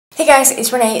Hey guys,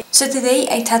 it's Renee. So today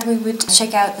I thought we would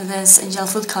check out this gel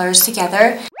food colors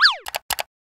together.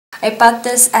 I bought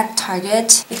this at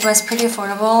Target. It was pretty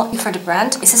affordable for the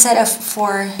brand. It's a set of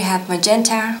 4. You have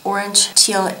magenta, orange,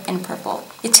 teal, and purple.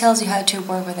 It tells you how to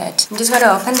work with it. I'm just going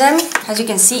to open them. As you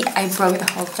can see, I broke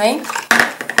the whole thing.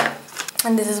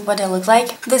 And this is what they look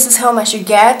like. This is how much you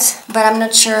get, but I'm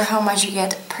not sure how much you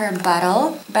get per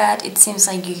bottle, but it seems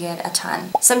like you get a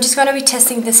ton. So I'm just going to be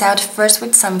testing this out first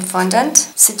with some fondant.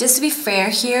 So just to be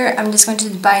fair here, I'm just going to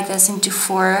divide this into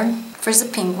 4. First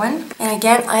the pink one, and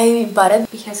again I bought it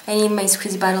because I need my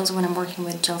squeezy bottles when I'm working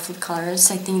with gel food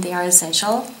colors. I think they are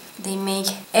essential. They make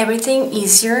everything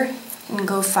easier and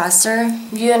go faster.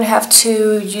 You don't have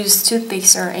to use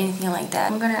toothpicks or anything like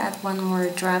that. I'm gonna add one more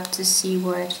drop to see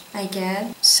what I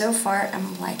get. So far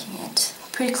I'm liking it.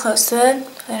 Pretty close to it.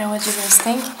 I don't know what you guys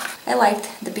think. I liked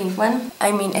the pink one.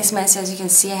 I mean, it's messy, as you can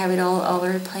see. I have it all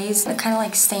over the place. It kind of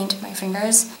like stained my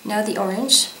fingers. Now the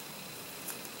orange.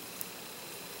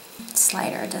 It's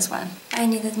lighter, this one. I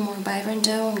needed more vibrant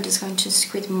though. I'm just going to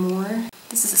squeeze more.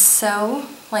 This is so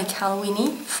like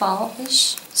Halloweeny,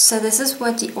 fall-ish. So this is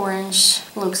what the orange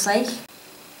looks like.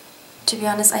 To be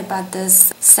honest, I bought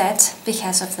this set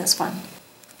because of this one.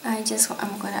 I'm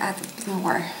gonna add a bit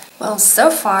more. Well, so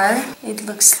far it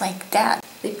looks like that.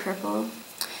 The purple.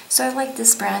 So I like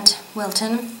this brand,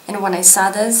 Wilton, and when I saw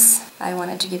this, I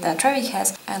wanted to give that a try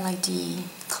because I like the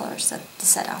colors that the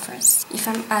set offers. If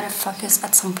I'm out of focus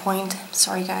at some point,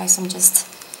 sorry guys, I'm just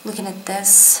looking at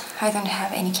this. I don't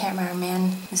have any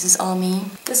cameraman. This is all me.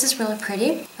 This is really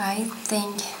pretty. I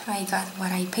think I got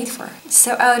what I paid for.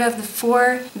 So out of the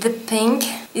 4, the pink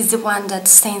is the one that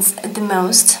stains the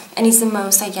most, and is the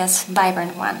most, I guess,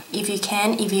 vibrant one. If you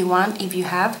can, if you want, if you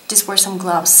have, just wear some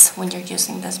gloves when you're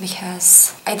using this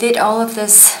because I did all of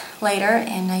this later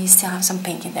and I still have some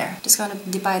pink in there. Just gonna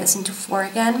divide this into 4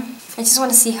 again. I just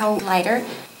want to see how lighter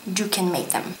you can make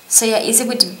them. So yeah, easy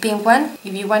with the pink one.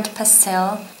 If you want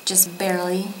pastel, just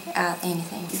barely add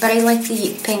anything. But I like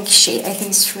the pink shade. I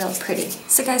think it's real pretty.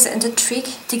 So guys, the trick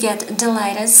to get the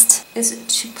lightest is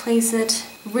to place it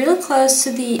real close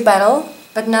to the bottle,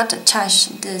 but not touch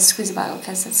the squeeze bottle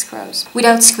because it's gross.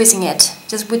 Without squeezing it,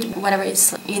 just put whatever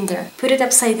is in there. Put it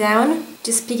upside down,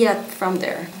 just pick it up from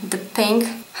there. The pink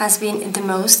has been the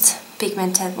most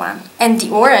pigmented one. And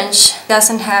the orange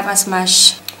doesn't have as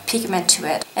much pigment to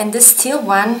it. And this teal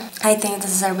one, I think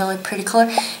this is a really pretty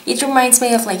color. It reminds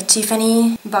me of like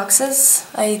Tiffany boxes.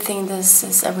 I think this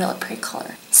is a really pretty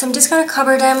color. So I'm just gonna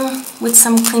cover them with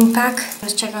some clean pack.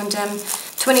 Let's check on them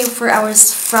 24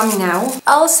 hours from now.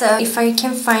 Also, if I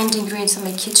can find ingredients in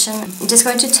my kitchen, I'm just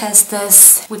going to test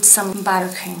this with some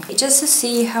buttercream, just to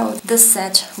see how this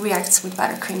set reacts with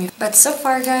buttercream. But so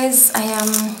far guys, I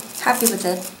am happy with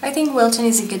it. I think Wilton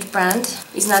is a good brand.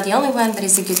 It's not the only one, but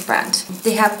it's a good brand.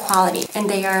 They have quality and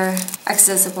they are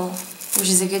accessible, which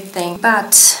is a good thing.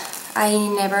 But I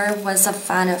never was a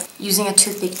fan of using a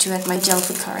toothpick to add my gel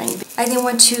food coloring. I didn't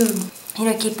want to,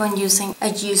 keep on using a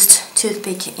used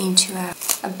toothpick into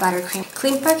a buttercream.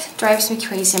 Clean pack drives me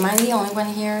crazy. Am I the only one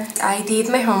here? I did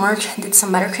my homework, did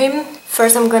some buttercream.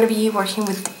 First I'm going to be working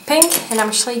with the pink, and I'm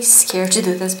actually scared to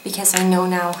do this because I know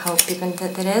now how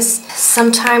pigmented it is.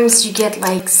 Sometimes you get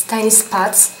like tiny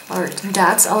spots or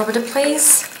dots all over the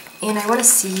place, and I want to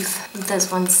see if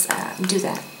these ones do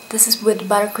that. This is with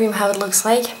buttercream how it looks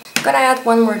like. I'm gonna add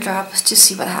one more drop to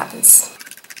see what happens.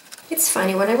 It's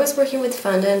funny, when I was working with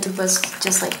fondant, it was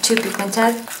just like too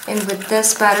pigmented, and with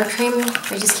this buttercream,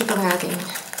 I just keep on adding.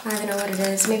 I don't know what it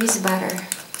is, maybe it's butter.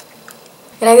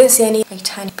 And I don't see any like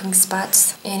tiny pink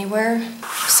spots anywhere,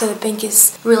 so the pink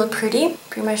is really pretty.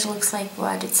 Pretty much looks like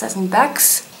what it says in the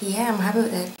box. Yeah, I'm happy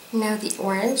with it. Now the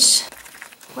orange.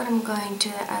 What I'm going to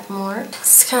add more.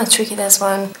 It's kind of tricky, this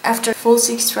one. After full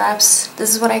 6 drops,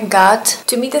 this is what I got.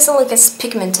 To me, it doesn't look as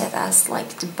pigmented as like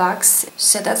the box,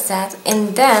 so that's that.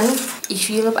 And then, if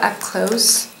you look up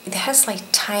close, it has like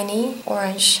tiny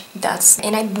orange dots,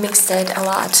 and I mixed it a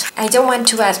lot. I don't want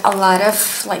to add a lot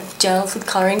of like gel food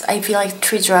coloring. I feel like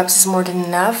 3 drops is more than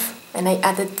enough, and I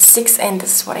added 6, and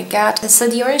this is what I got. So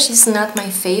the orange is not my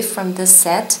fave from this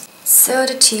set. So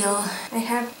the teal, I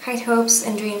have high hopes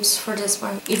and dreams for this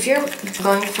one. If you're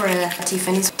going for a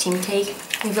Tiffany's theme cake,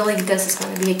 I feel like this is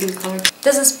going to be a good color.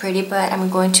 This is pretty, but I'm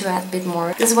going to add a bit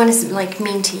more. This one is like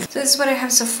minty. So this is what I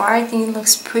have so far. I think it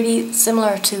looks pretty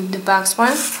similar to the box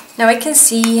one. Now I can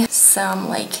see some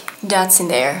like dots in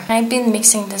there. I've been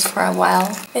mixing this for a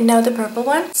while. And now the purple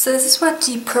one. So this is what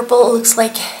the purple looks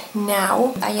like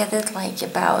now. I added like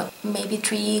about maybe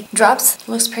 3 drops. It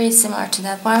looks pretty similar to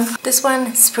that one. This one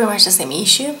is pretty much the same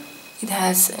issue. It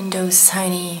has those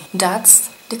tiny dots.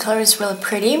 The color is really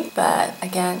pretty, but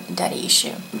again, daddy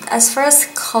issue. As far as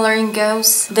coloring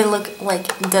goes, they look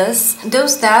like this.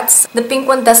 Those dots, the pink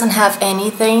one doesn't have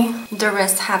anything, the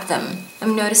rest have them.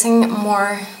 I'm noticing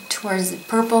more towards the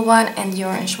purple one and the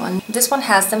orange one. This one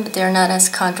has them, but they're not as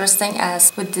contrasting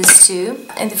as with these two.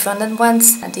 And the fondant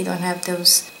ones, they don't have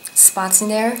those spots in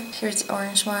there. Here's the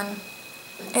orange one.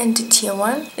 And the teal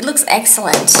one. It looks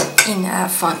excellent in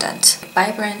fondant.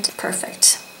 Vibrant,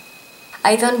 perfect.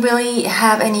 I don't really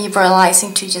have any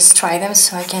realizing to just try them,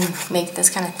 so I can make this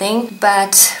kind of thing.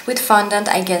 But with fondant,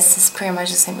 I guess it's pretty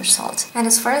much the same result. And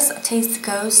as far as taste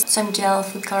goes, some gel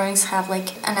food colorings have like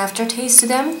an aftertaste to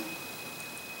them.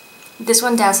 This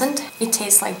one doesn't. It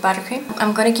tastes like buttercream.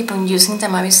 I'm gonna keep on using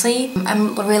them, obviously.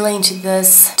 I'm really into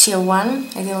this teal one.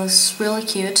 I think it looks really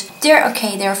cute. They're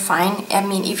okay, they're fine. I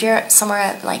mean, if you're somewhere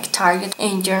at like Target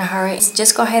and you're in a hurry,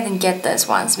 just go ahead and get those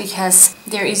ones because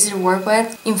they're easy to work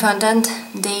with. In fondant,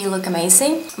 they look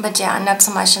amazing. But yeah, not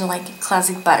so much in like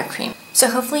classic buttercream.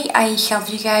 So hopefully I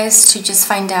helped you guys to just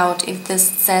find out if this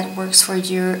set works for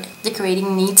your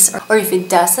decorating needs or if it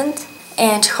doesn't.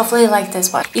 And hopefully you like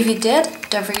this one. If you did,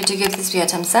 don't forget to give this video a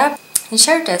thumbs up and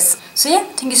share this. So yeah,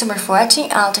 thank you so much for watching.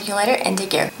 I'll talk to you later and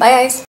take care. Bye guys!